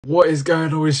What is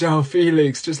going on with Joao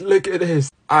Felix? Just look at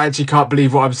this. I actually can't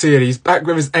believe what I'm seeing. He's back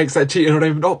with his ex that cheated on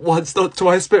him not once, not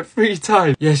twice, but 3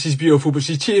 times. Yeah, she's beautiful, but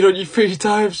she cheated on you 3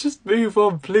 times. Just move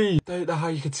on, please. Don't know how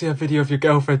you can see a video of your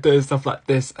girlfriend doing stuff like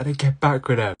this and then get back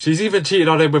with her. She's even cheated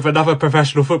on him with another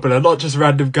professional footballer, not just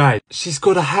random guy. She's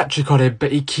got a hat-trick on him,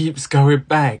 but he keeps going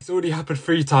back. It's already happened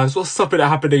 3 times. What's stopping it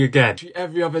happening again?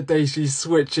 Every other day she's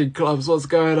switching clubs. What's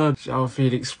going on? Joao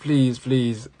Felix,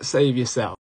 please, save yourself.